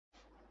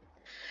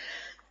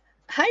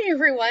Hi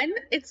everyone!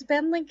 It's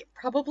been like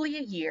probably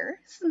a year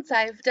since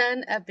I've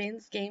done a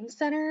Bin's Game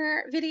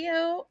Center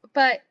video,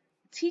 but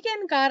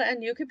Tegan got a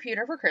new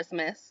computer for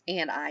Christmas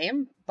and I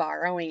am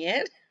borrowing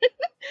it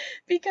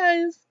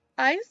because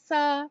I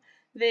saw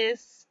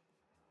this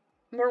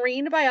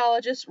marine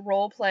biologist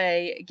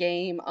roleplay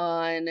game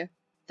on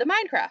the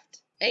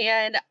Minecraft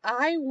and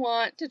I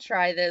want to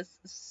try this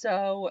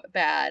so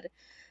bad.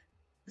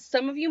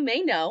 Some of you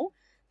may know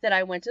that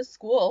I went to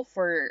school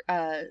for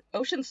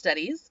ocean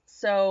studies,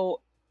 so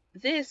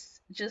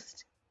this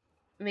just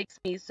makes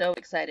me so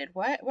excited.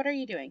 What are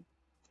you doing?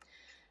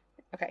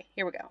 Okay,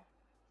 here we go.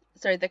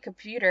 Sorry, the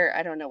computer,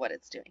 I don't know what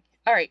it's doing.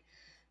 All right,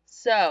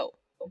 so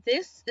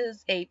this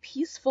is a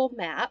peaceful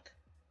map,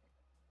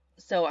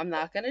 so I'm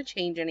not going to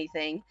change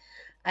anything.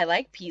 I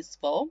like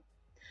peaceful.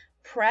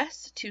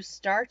 Press to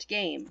start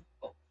game.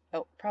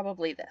 Oh,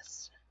 probably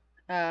this.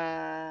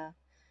 Uh,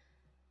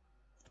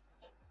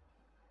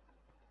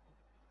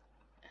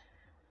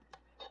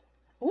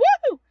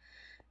 Woo!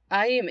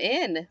 I am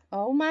in.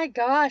 Oh my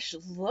gosh,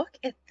 look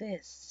at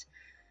this.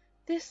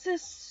 This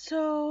is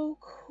so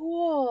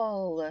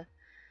cool.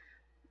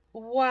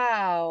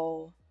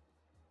 Wow.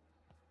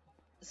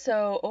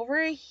 So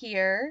over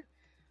here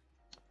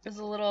is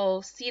a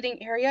little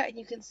seating area and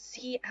you can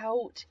see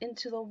out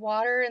into the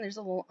water and there's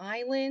a little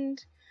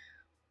island.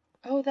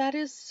 Oh, that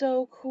is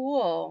so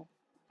cool.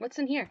 What's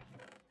in here?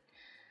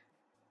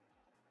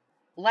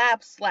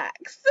 Lab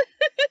slacks.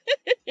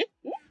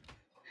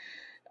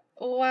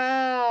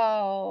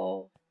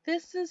 Wow.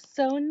 This is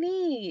so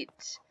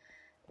neat.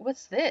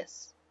 What's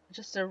this?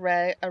 Just a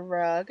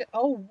rug.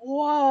 Oh,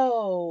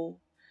 whoa.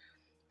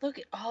 Look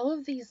at all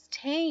of these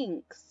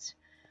tanks.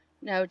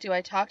 Now, do I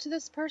talk to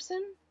this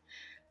person?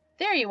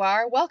 There you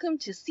are. Welcome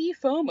to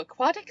Seafoam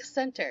Aquatic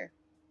Center.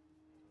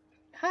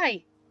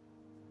 Hi.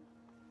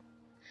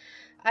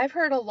 I've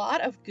heard a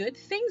lot of good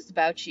things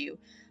about you.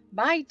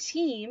 My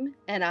team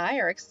and I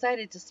are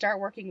excited to start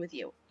working with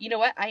you. You know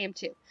what? I am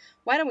too.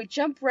 Why don't we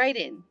jump right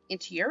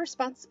into your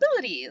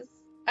responsibilities?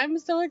 I'm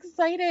so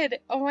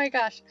excited. Oh my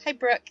gosh. Hi,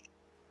 Brooke.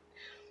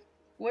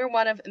 We're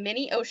one of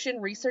many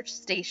ocean research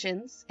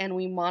stations and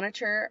we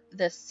monitor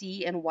the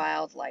sea and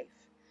wildlife.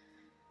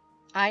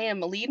 I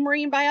am a lead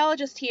marine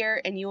biologist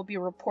here, and you will be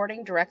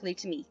reporting directly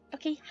to me.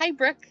 Okay, hi,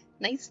 Brooke.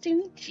 Nice to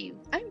meet you.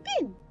 I'm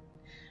Ben.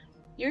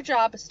 Your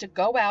job is to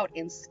go out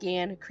and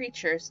scan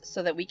creatures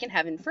so that we can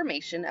have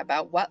information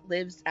about what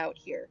lives out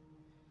here.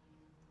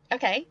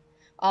 Okay,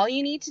 all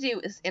you need to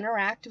do is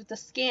interact with the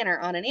scanner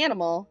on an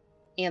animal,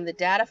 and the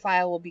data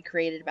file will be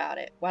created about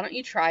it. Why don't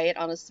you try it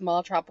on a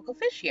small tropical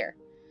fish here?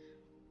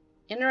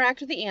 Interact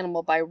with the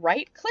animal by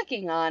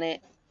right-clicking on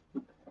it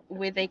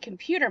with a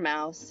computer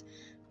mouse.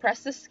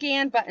 Press the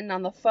scan button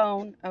on the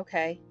phone.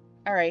 Okay.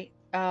 All right.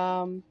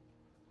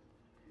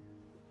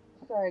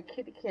 Sorry,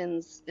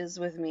 Kittykins is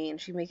with me and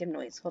she's making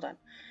noise. Hold on.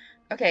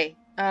 Okay.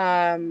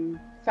 Find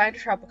a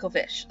tropical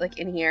fish. Like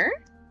in here?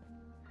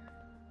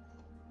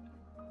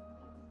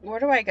 Where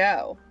do I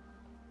go?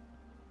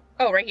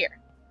 Oh, right here.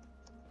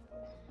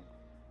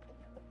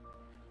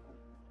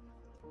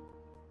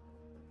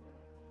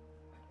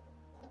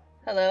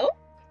 Hello?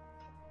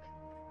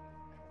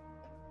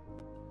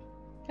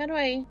 How do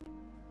I...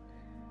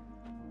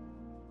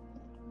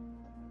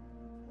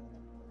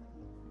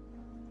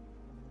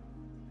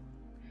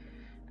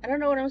 I don't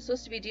know what I'm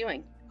supposed to be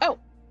doing. Oh!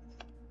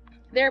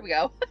 There we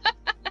go.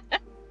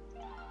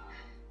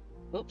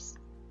 Oops.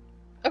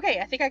 Okay,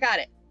 I think I got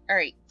it.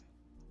 Alright.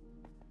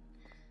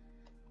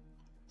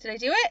 Did I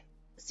do it?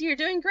 See, you're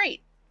doing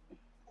great.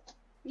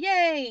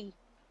 Yay!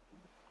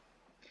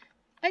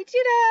 I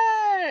did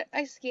it!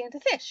 I scanned a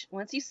fish.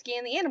 Once you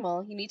scan the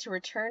animal, you need to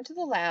return to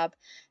the lab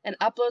and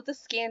upload the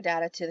scan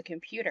data to the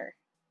computer.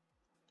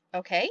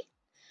 Okay?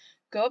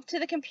 Go up to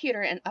the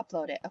computer and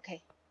upload it.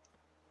 Okay.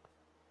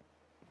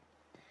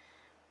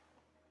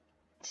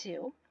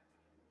 2.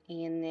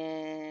 And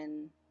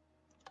then...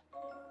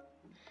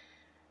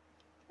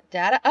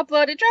 Data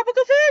uploaded.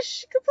 Tropical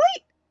fish!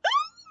 Complete!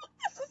 Oh,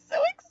 this is so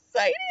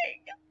exciting!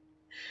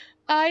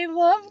 I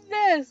love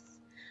this!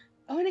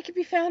 Oh, and it can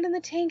be found in the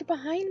tank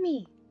behind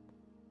me.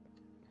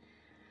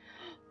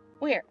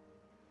 Where?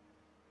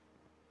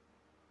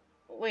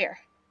 Where?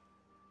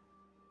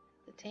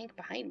 The tank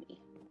behind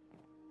me.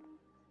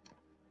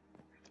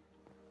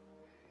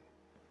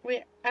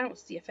 Where? I don't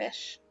see a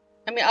fish.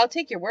 I mean, I'll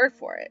take your word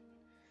for it.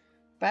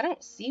 But I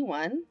don't see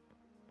one.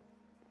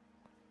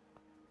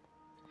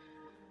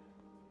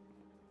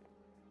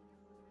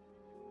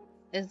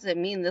 Does it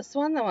mean this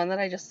one? The one that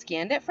I just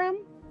scanned it from?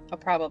 Oh,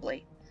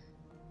 probably.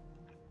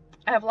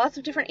 I have lots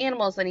of different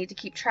animals I need to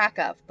keep track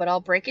of, but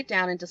I'll break it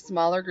down into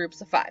smaller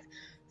groups of 5.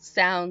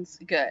 Sounds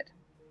good.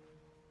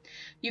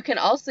 You can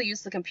also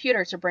use the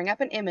computer to bring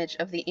up an image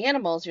of the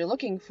animals you're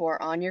looking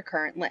for on your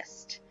current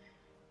list.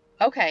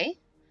 Okay,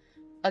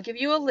 I'll give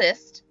you a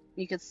list.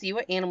 You can see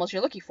what animals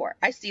you're looking for.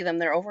 I see them.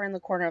 They're over in the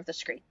corner of the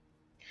screen.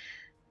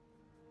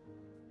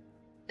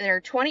 There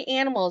are 20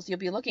 animals you'll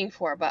be looking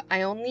for, but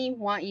I only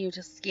want you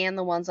to scan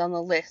the ones on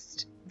the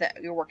list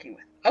that you're working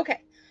with.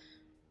 Okay.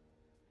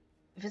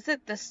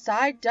 Visit the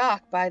side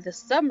dock by the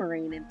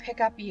submarine and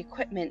pick up the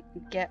equipment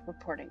and get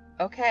reporting.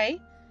 Okay.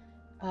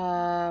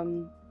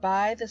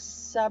 By the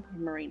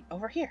submarine.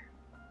 Over here.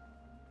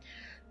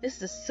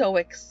 This is so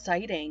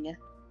exciting.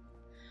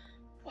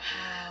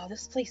 Wow,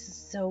 this place is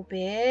so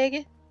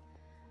big.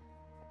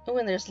 Oh,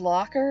 and there's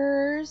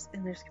lockers,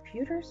 and there's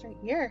computers right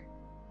here.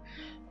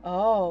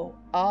 Oh,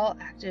 all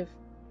active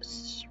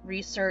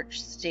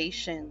research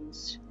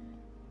stations.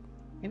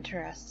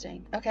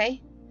 Interesting.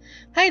 Okay.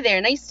 Hi there,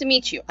 nice to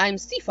meet you. I'm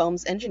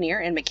Seafoam's engineer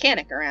and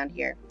mechanic around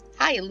here.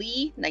 Hi,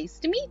 Lee. Nice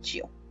to meet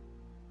you.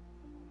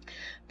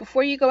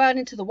 Before you go out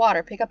into the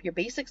water, pick up your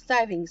basic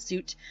diving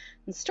suit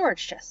and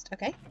storage chest,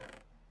 okay?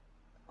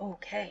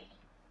 Okay.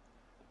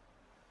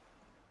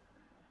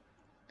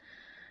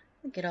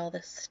 Get all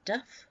this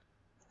stuff.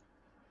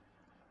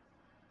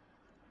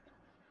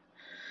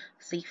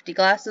 Safety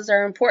glasses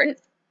are important.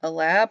 A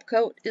lab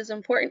coat is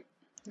important.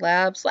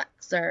 Lab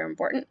slacks are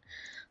important.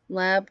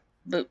 Lab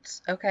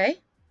boots, okay?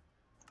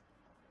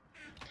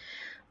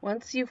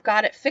 Once you've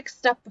got it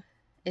fixed up,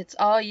 it's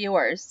all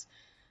yours.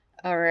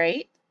 All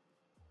right.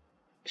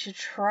 You should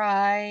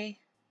try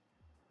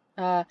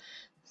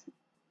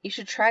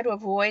to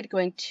avoid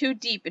going too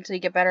deep until you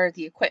get better at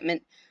the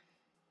equipment.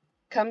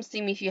 Come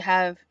see me if you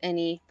have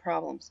any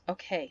problems.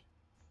 Okay.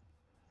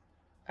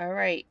 All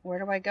right. Where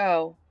do I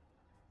go?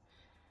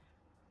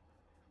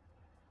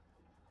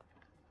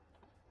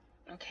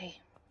 Okay.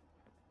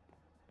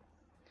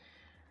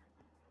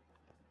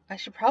 I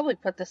should probably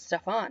put this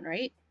stuff on,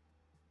 right?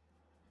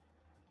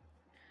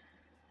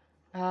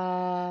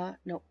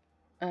 Nope.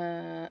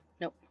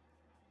 Nope.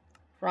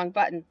 Wrong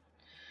button.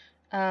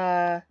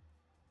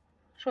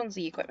 Which one's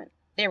the equipment?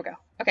 There we go.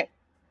 Okay.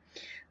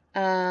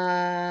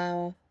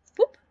 Boop.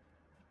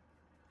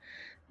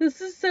 This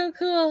is so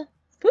cool.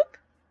 Boop.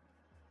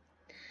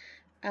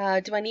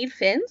 Do I need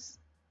fins?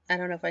 I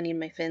don't know if I need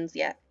my fins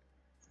yet.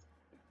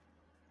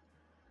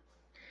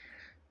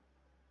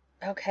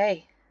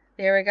 Okay.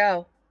 There we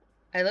go.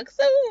 I look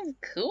so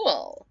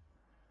cool.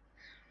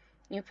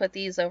 You put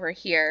these over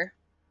here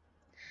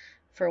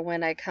for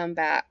when I come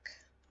back.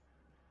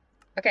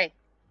 Okay.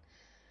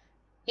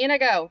 In I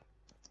go.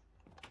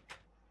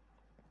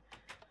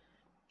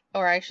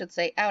 Or I should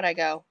say, out I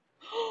go.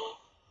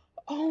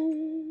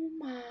 Oh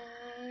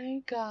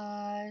my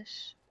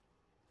gosh.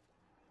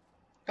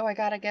 Oh, I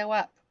gotta go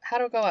up. How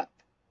do I go up?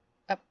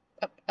 Up,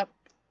 up, up.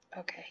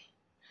 Okay.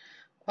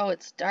 Oh,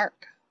 it's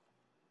dark.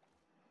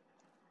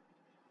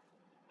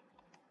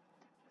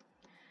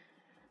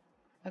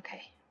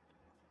 Okay.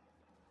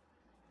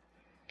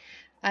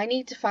 I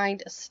need to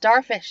find a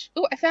starfish.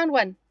 Oh, I found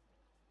one.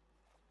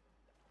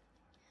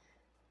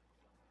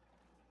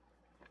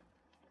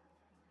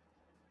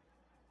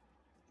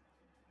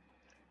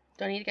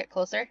 Do I need to get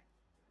closer?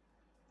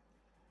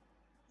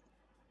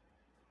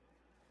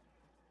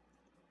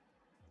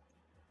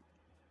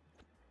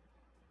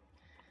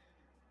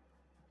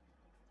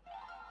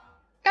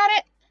 Got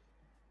it!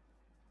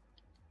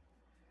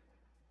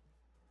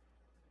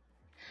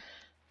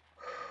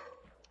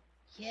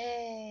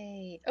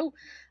 Yay! Oh,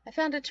 I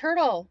found a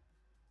turtle.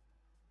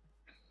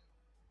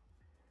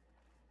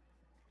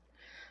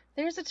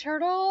 There's a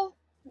turtle.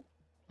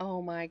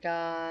 Oh my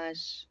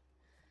gosh.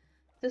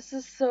 This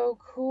is so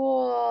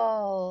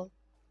cool.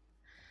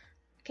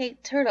 Okay,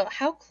 turtle,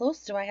 how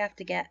close do I have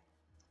to get?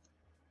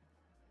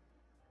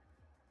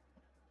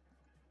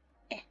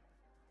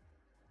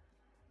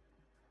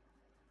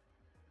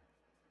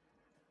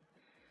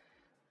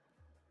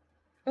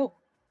 Oh.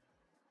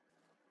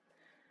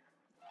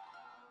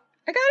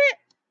 I got it!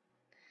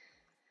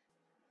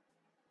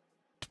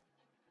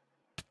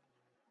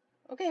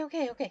 Okay,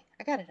 okay, okay.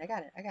 I got it.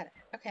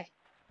 Okay.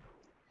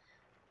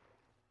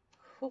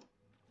 Cool.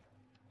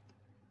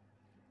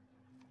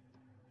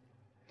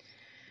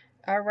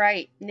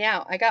 Alright,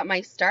 now I got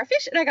my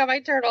starfish and I got my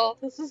turtle.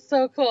 This is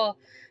so cool.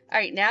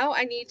 Alright, now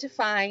I need to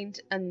find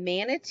a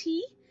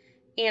manatee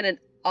and an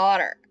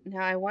otter.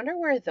 Now I wonder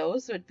where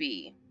those would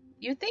be.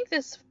 You'd think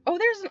this... Oh,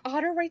 there's an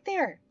otter right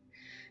there.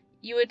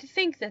 You would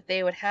think that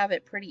they would have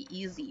it pretty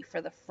easy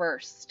for the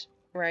first,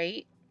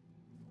 right?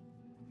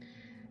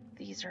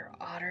 These are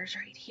otters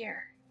right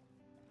here.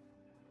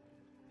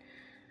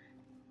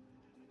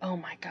 Oh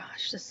my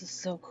gosh, this is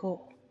so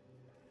cool.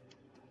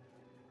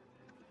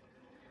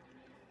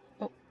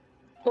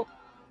 Oh,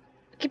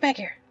 get back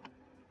here.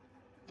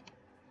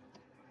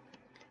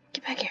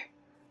 Get back here.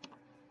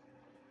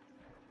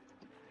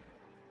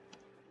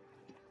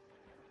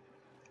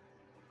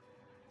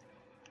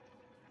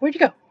 Where'd you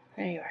go?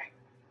 There you are.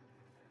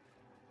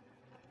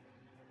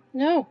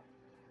 No.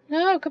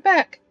 No, come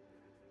back.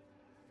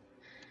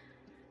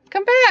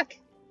 Come back.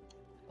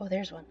 Oh,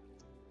 there's one.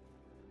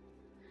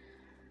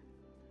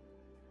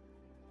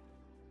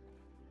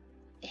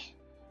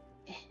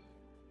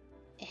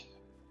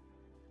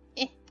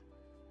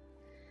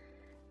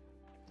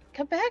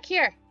 Come back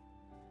here.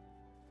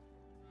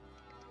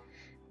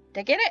 Did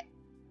I get it?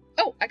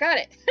 Oh, I got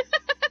it.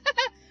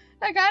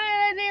 I got it.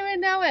 I didn't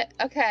even know it.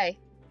 Okay.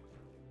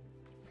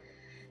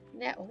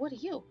 Now, what are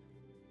you?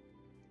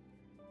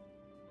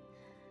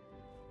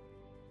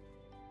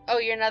 Oh,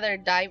 you're another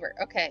diver.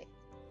 Okay.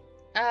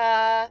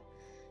 Now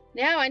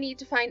I need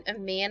to find a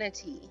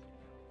manatee.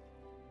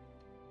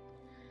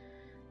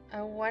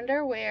 I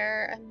wonder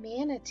where a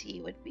manatee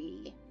would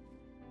be.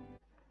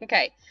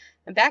 Okay,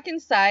 I'm back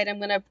inside. I'm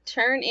gonna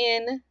turn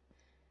in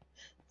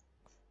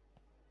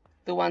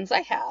the ones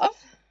I have.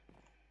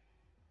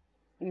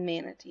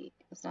 Manatee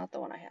is not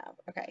the one I have.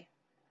 Okay.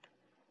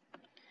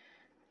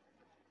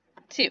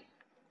 2.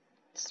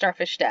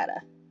 Starfish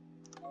data.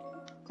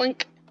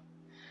 Clink.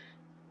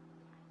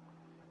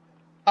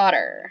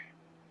 Otter.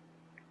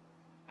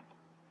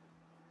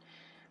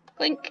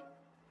 Clink.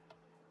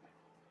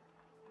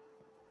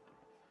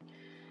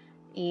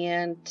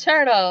 And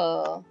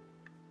turtle.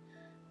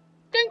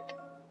 Clink.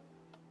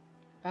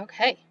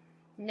 Okay.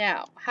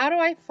 Now, how do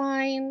I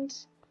find...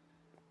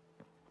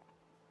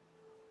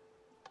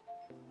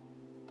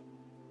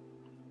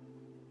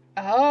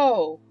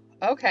 Oh,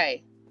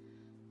 okay.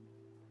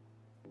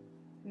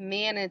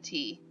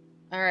 Manatee.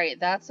 Alright,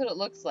 that's what it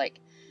looks like.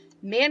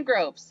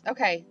 Mangroves.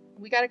 Okay,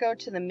 we gotta go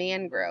to the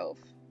mangrove.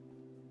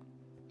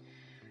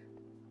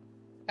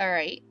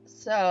 Alright,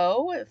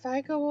 so if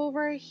I go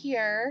over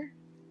here,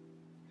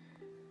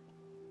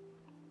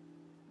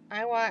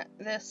 I want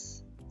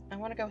this. I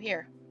want to go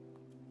here.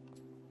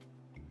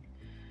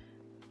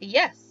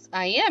 Yes,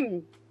 I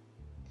am.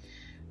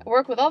 I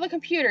work with all the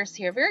computers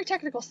here. Very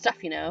technical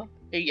stuff, you know.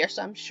 Yes,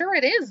 I'm sure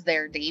it is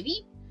there,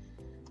 Davy.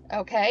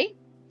 Okay.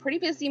 Pretty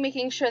busy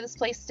making sure this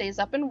place stays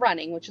up and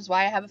running, which is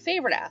why I have a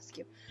favor to ask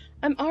you.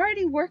 I'm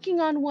already working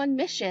on one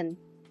mission.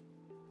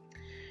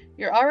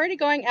 You're already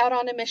going out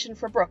on a mission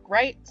for Brooke,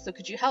 right? So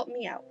could you help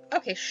me out?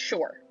 Okay,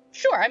 sure.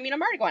 Sure, I mean,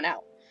 I'm already going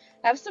out.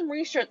 I have some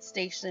research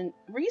stations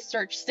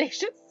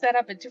set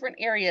up in different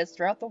areas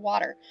throughout the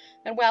water.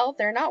 And, well,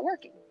 they're not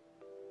working.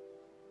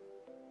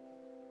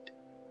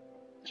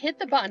 Hit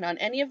the button on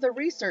any of the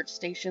research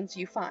stations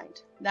you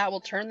find. That will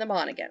turn them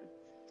on again.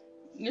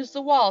 Use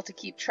the wall to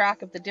keep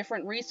track of the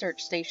different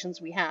research stations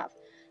we have.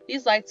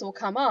 These lights will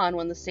come on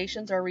when the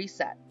stations are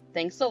reset.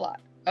 Thanks a lot.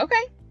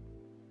 Okay.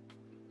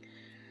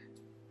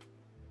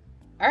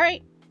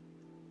 Alright.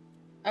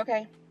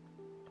 Okay.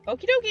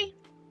 Okie dokie.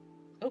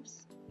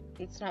 Oops.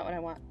 That's not what I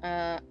want.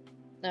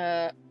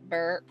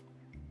 Burr.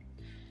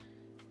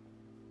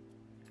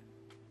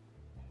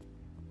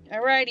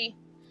 Alrighty.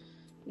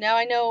 Now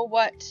I know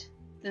what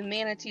the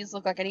manatees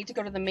look like. I need to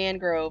go to the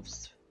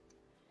mangroves.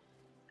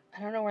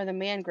 I don't know where the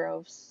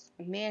mangroves.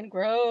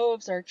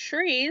 Mangroves are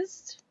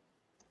trees.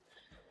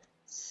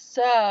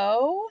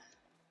 So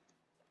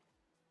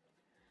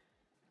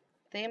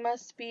they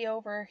must be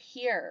over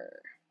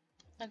here.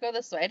 I'll go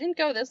this way. I didn't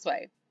go this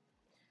way.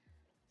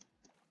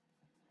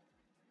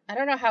 I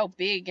don't know how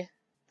big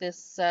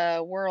this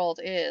world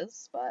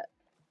is, but...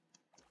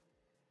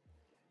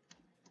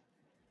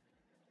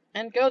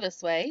 And go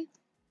this way.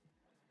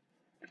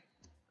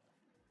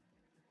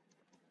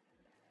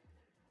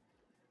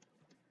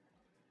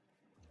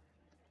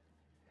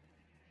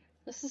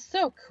 This is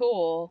so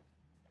cool.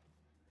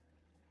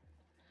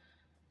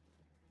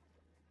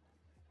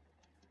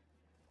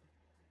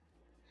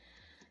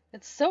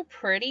 It's so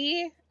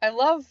pretty. I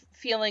love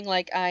feeling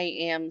like I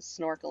am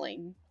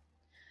snorkeling.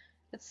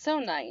 It's so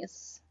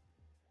nice.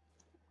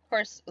 Of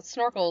course,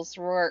 snorkels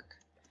work,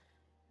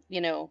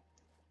 you know,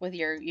 with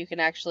you can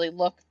actually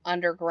look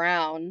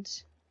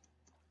underground,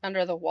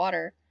 under the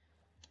water.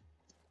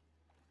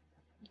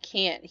 You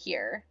can't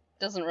here.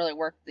 It doesn't really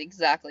work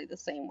exactly the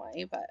same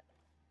way, but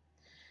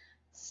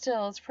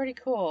still, it's pretty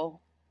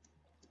cool.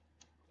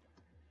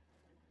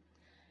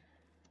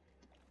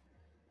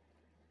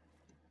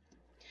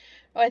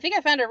 Oh, I think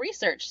I found a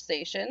research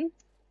station.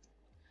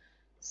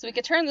 So we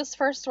could turn this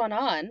first one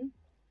on.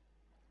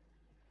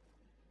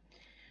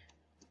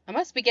 I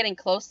must be getting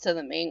close to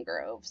the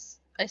mangroves.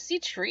 I see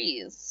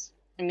trees.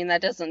 I mean,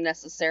 that doesn't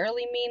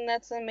necessarily mean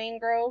that's a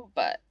mangrove,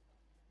 but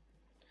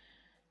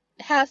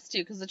it has to,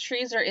 because the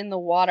trees are in the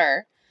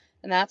water,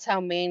 and that's how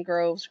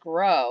mangroves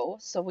grow,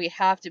 so we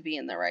have to be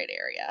in the right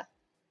area.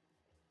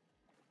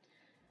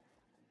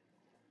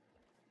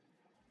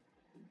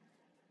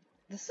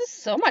 This is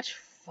so much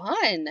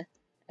fun.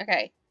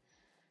 Okay.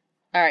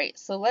 Alright,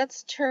 so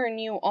let's turn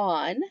you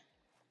on.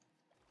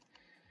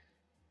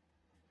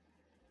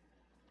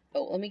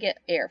 Oh, let me get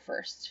air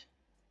first.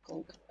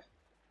 Glunk.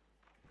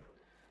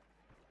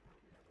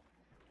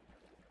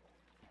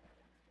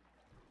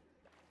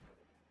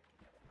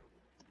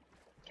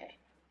 Okay.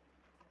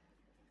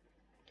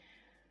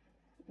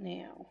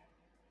 Now.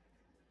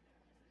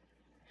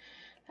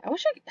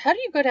 How do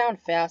you go down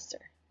faster?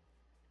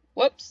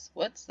 Whoops,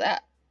 what's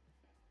that?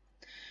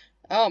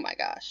 Oh my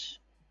gosh.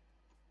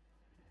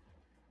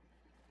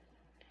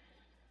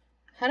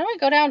 How do I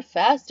go down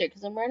faster?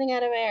 Because I'm running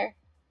out of air.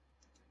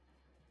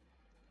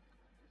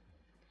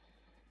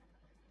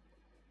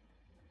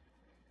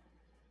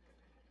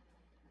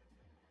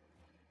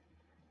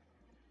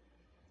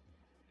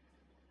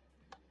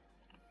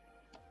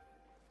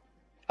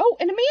 Oh,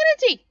 and a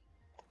manatee!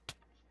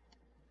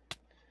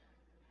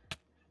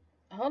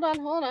 Hold on,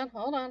 hold on,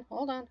 hold on,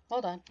 hold on,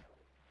 hold on.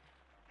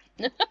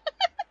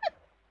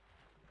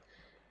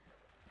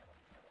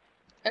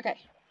 Okay.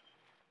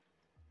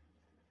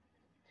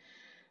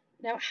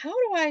 Now, how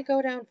do I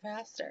go down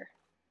faster?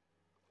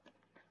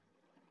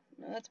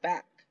 No, that's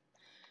back.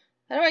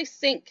 How do I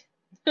sink?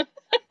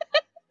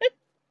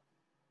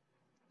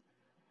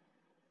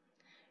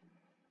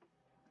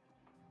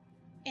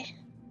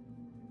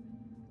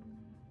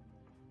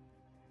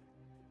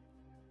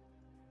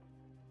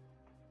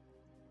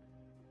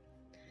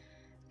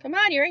 Come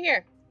on, you're right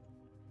here.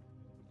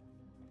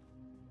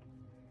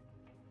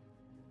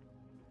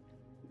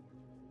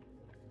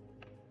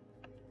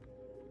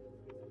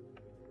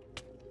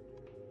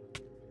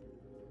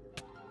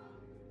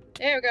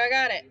 There we go, I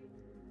got it.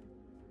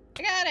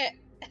 I got it.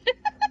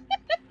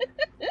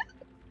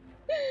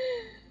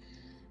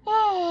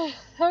 Oh,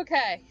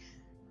 okay.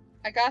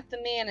 I got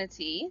the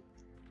manatee.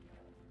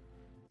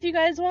 If you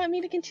guys want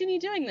me to continue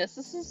doing this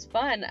is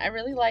fun. I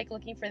really like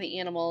looking for the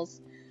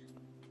animals.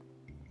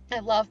 I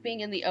love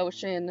being in the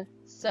ocean,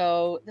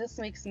 so this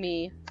makes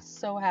me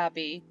so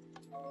happy.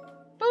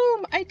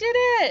 Boom! I did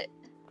it!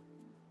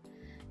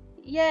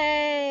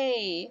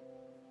 Yay!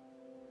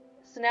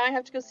 So now I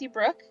have to go see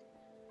Brooke.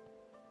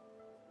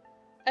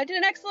 I did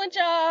an excellent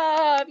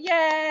job!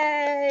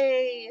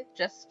 Yay!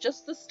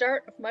 Just the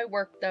start of my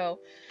work, though.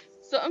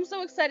 So I'm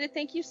so excited.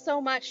 Thank you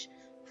so much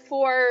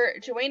for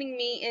joining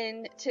me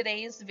in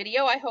today's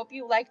video. I hope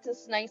you liked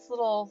this nice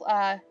little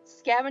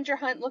scavenger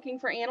hunt looking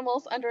for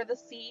animals under the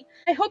sea.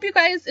 I hope you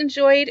guys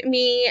enjoyed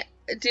me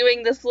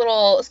doing this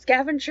little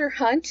scavenger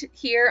hunt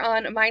here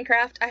on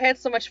Minecraft. I had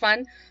so much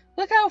fun.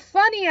 Look how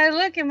funny I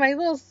look in my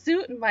little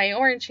suit and my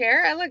orange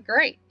hair. I look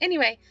great.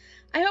 Anyway,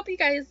 I hope you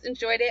guys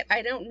enjoyed it.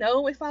 I don't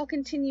know if I'll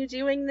continue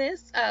doing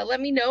this.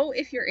 Let me know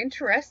if you're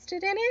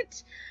interested in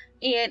it.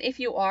 And if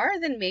you are,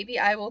 then maybe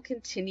I will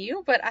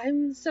continue. But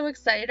I'm so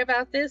excited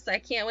about this. I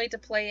can't wait to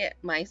play it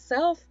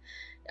myself.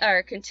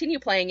 Or continue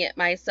playing it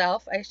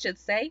myself, I should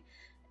say.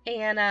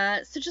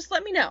 And so just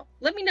let me know.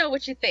 Let me know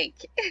what you think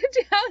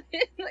down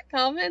in the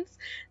comments.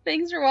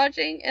 Thanks for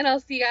watching, and I'll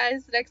see you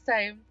guys next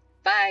time.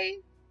 Bye!